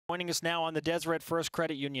Joining us now on the Deseret First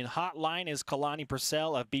Credit Union hotline is Kalani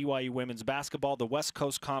Purcell of BYU Women's Basketball, the West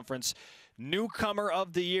Coast Conference Newcomer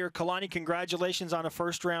of the Year. Kalani, congratulations on a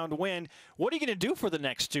first-round win. What are you going to do for the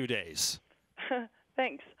next 2 days?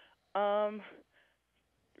 Thanks. Relax?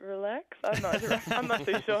 I'm not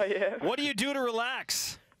too sure yet. What do you do to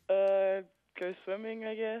relax? Go swimming,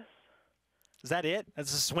 I guess. Is that it?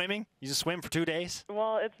 That's just swimming? You just swim for 2 days?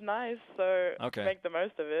 Well, it's nice, so okay. Make the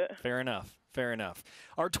most of it. Fair enough. Fair enough.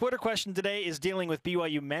 Our Twitter question today is dealing with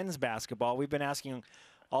BYU men's basketball. We've been asking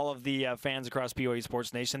all of the fans across BYU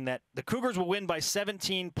Sports Nation that the Cougars will win by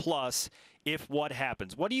 17 plus if what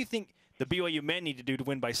happens. What do you think the BYU men need to do to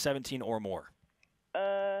win by 17 or more?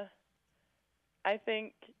 I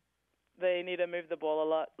think they need to move the ball a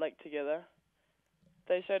lot, together.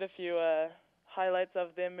 They showed a few highlights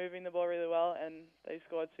of them moving the ball really well, and they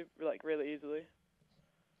scored really easily.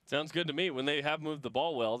 Sounds good to me. When they have moved the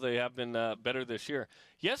ball well, they have been better this year.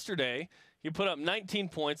 Yesterday, you put up 19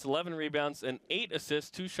 points, 11 rebounds, and 8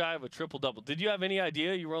 assists, 2 shy of a triple-double. Did you have any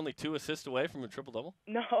idea you were only 2 assists away from a triple-double?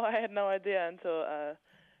 No, I had no idea until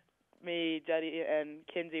me, Juddy, and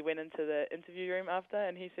Kenzie went into the interview room after,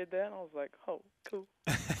 and he said that, and I was like, oh, cool.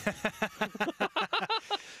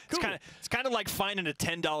 It's kind of like finding a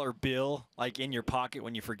 $10 bill in your pocket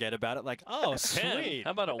when you forget about it. Like, oh, sweet.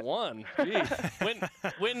 How about a 1?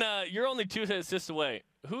 Jeez. When you're only 2 assists away,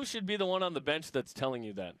 who should be the one on the bench that's telling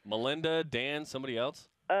you that? Melinda, Dan, somebody else?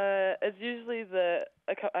 It's usually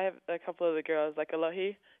I have a couple of the girls, like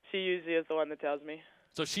Alohi. She usually is the one that tells me.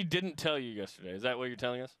 So she didn't tell you yesterday. Is that what you're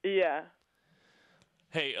telling us? Yeah.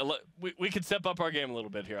 Hey, we could step up our game a little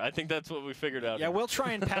bit here. I think that's what we figured out. Yeah, here. We'll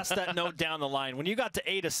try and pass that note down the line. When you got to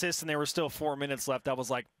 8 assists and there were still 4 minutes left, I was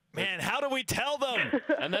like, man, how do we tell them?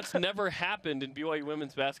 And that's never happened in BYU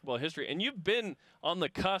women's basketball history. And you've been on the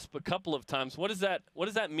cusp a couple of times. What does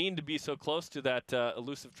that mean to be so close to that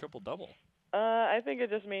elusive triple-double? I think it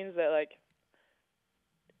just means that,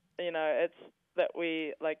 it's that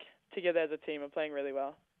we, together as a team are playing really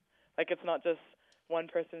well. It's not just one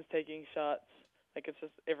person's taking shots. It's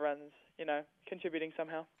just everyone's, contributing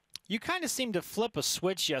somehow. You kind of seemed to flip a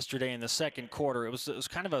switch yesterday in the second quarter. It was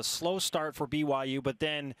kind of a slow start for BYU, but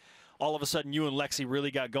then all of a sudden you and Lexi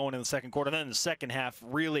really got going in the second quarter. Then in the second half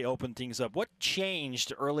really opened things up. What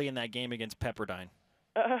changed early in that game against Pepperdine?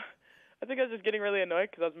 I think I was just getting really annoyed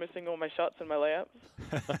because I was missing all my shots and my layups.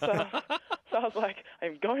 So I was like,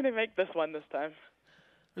 I'm going to make this one this time.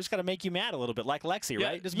 We just got to make you mad a little bit, like Lexi,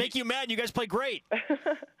 right? Just make you mad, and you guys play great.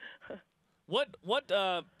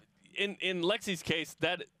 In Lexi's case,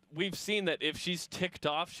 that we've seen that if she's ticked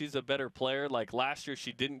off, she's a better player. Like last year,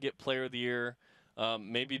 she didn't get Player of the Year,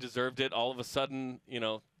 maybe deserved it. All of a sudden,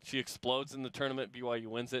 she explodes in the tournament. BYU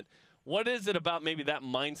wins it. What is it about maybe that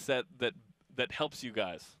mindset that helps you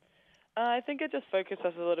guys? I think it just focuses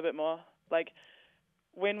us a little bit more.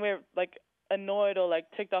 When we're annoyed or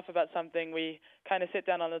ticked off about something, we kind of sit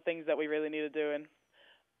down on the things that we really need to do, and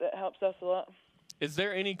that helps us a lot. Is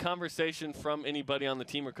there any conversation from anybody on the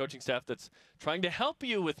team or coaching staff that's trying to help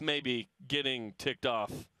you with maybe getting ticked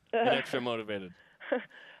off and extra motivated?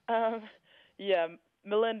 Yeah,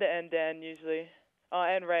 Melinda and Dan usually. Oh,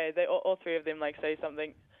 and Ray. They all 3 of them say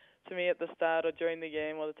something to me at the start or during the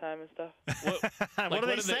game all the time and stuff. What are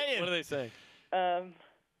they saying? What are they saying?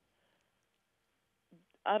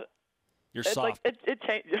 You're soft. It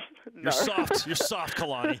changes. No. You're soft. You're soft,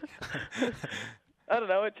 Kalani. I don't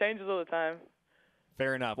know. It changes all the time.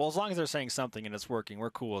 Fair enough. Well, as long as they're saying something and it's working, we're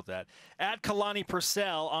cool with that. At Kalani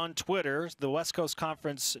Purcell on Twitter, the West Coast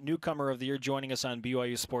Conference Newcomer of the Year, joining us on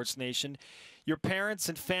BYU Sports Nation. Your parents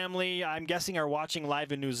and family, I'm guessing, are watching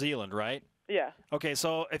live in New Zealand, right? Yeah. Okay,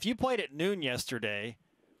 so if you played at noon yesterday,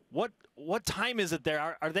 what time is it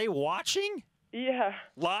there? Are they watching? Yeah.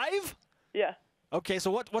 Live? Yeah. Okay, so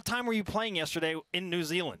what time were you playing yesterday in New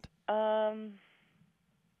Zealand?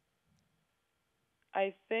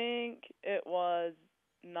 I think it was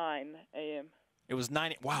 9 a.m. It was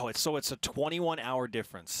 9. Wow, it's a 21-hour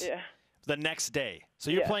difference. Yeah. The next day. So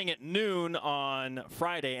you're playing at noon on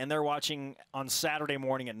Friday, and they're watching on Saturday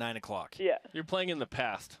morning at 9 o'clock. Yeah. You're playing in the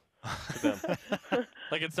past.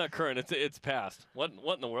 It's not current. It's past. What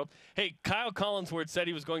in the world? Hey, Kyle Collinsworth said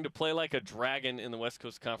he was going to play like a dragon in the West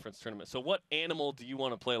Coast Conference tournament. So what animal do you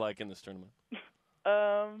want to play like in this tournament?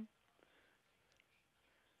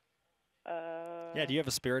 Yeah, do you have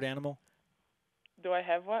a spirit animal? Do I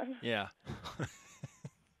have one? Yeah.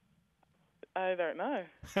 I don't know.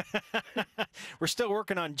 We're still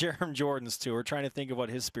working on Jerem Jordan's too. We're trying to think of what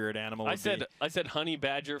his spirit animal would be. I said honey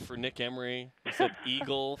badger for Nick Emery. I said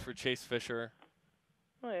eagle for Chase Fisher.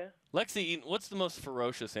 Oh, yeah. Lexi Eaton, what's the most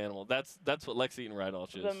ferocious animal? That's what Lexi Eaton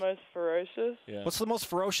Rydalch is. The most ferocious? Yeah. What's the most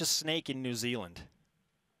ferocious snake in New Zealand?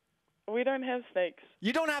 We don't have snakes.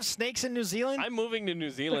 You don't have snakes in New Zealand? I'm moving to New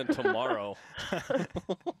Zealand tomorrow.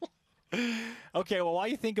 Okay, well, while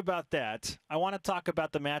you think about that, I want to talk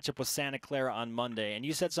about the matchup with Santa Clara on Monday. And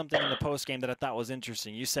you said something in the postgame that I thought was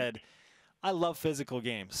interesting. You said, I love physical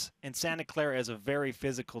games, and Santa Clara is a very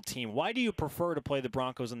physical team. Why do you prefer to play the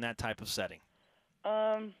Broncos in that type of setting?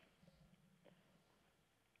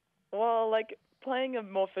 Well, like, playing a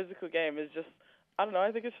more physical game is just, I don't know,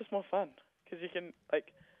 I think it's just more fun. Because you can,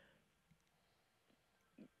 like,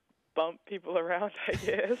 bump people around, I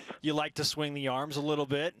guess. You like to swing the arms a little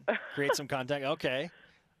bit, create some contact. Okay.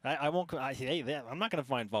 I won't, hey, I'm not going to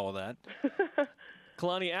find fault with that.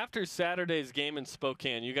 Kalani, after Saturday's game in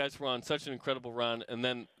Spokane, you guys were on such an incredible run, and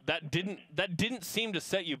then that didn't seem to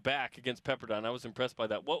set you back against Pepperdine. I was impressed by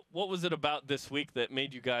that. What was it about this week that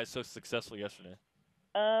made you guys so successful yesterday?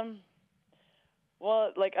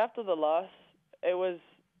 Well, like, after the loss, it was,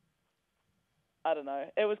 I don't know,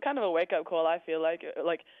 it was kind of a wake-up call, I feel like.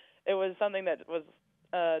 Like, it was something that was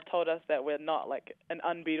told us that we're not, like, an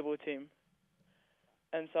unbeatable team.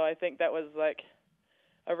 And so I think that was, like,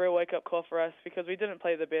 a real wake-up call for us because we didn't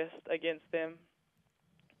play the best against them.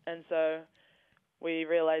 And so we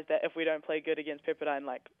realized that if we don't play good against Pepperdine,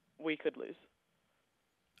 like, we could lose.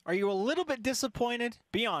 Are you a little bit disappointed,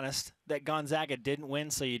 be honest, that Gonzaga didn't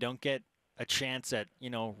win so you don't get a chance at,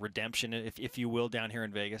 redemption, if you will, down here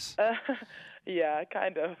in Vegas? Yeah,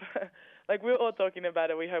 kind of. Like, we're all talking about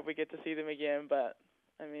it. We hope we get to see them again, but,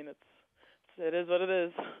 I mean, it is what it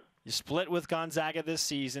is. You split with Gonzaga this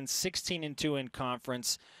season, 16-2 in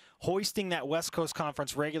conference, hoisting that West Coast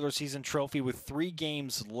Conference regular season trophy with 3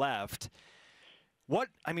 games left. What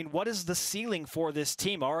is the ceiling for this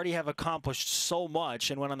team? Already have accomplished so much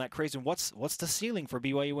and went on that crazy. What's the ceiling for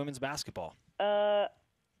BYU women's basketball?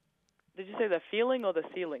 Did you say the feeling or the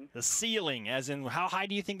ceiling? The ceiling, as in how high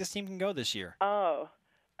do you think this team can go this year? Oh,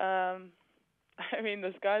 I mean,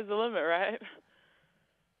 the sky's the limit, right?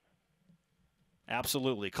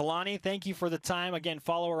 Absolutely. Kalani, thank you for the time. Again,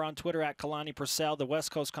 follow her on Twitter at Kalani Purcell, the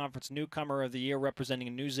West Coast Conference Newcomer of the Year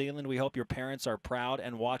representing New Zealand. We hope your parents are proud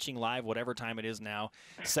and watching live, whatever time it is now,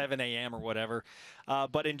 7 a.m. or whatever.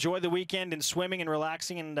 But enjoy the weekend in swimming and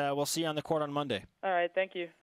relaxing, and we'll see you on the court on Monday. All right, thank you.